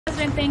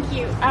President, thank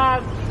you.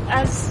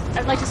 As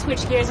I'd like to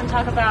switch gears and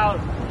talk about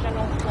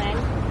General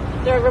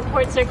Flynn. There are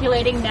reports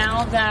circulating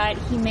now that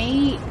he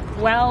may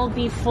well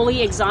be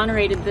fully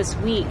exonerated this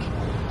week.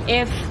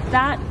 If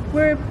that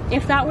were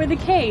the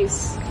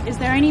case, is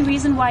there any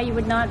reason why you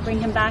would not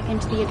bring him back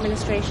into the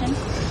administration?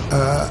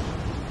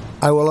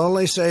 I will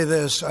only say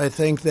this. I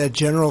think that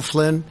General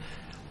Flynn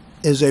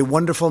is a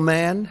wonderful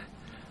man.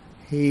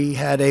 He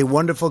had a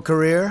wonderful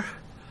career,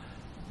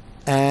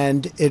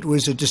 and it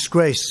was a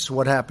disgrace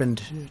what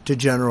happened to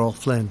General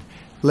Flynn.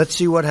 Let's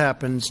see what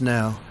happens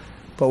now.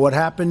 But what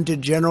happened to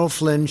General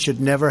Flynn should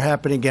never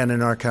happen again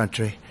in our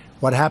country.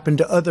 What happened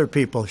to other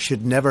people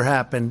should never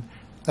happen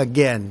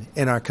again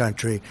in our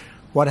country.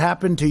 What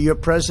happened to your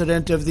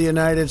President of the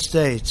United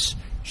States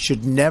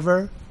should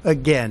never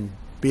again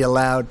be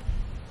allowed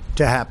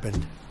to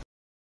happen.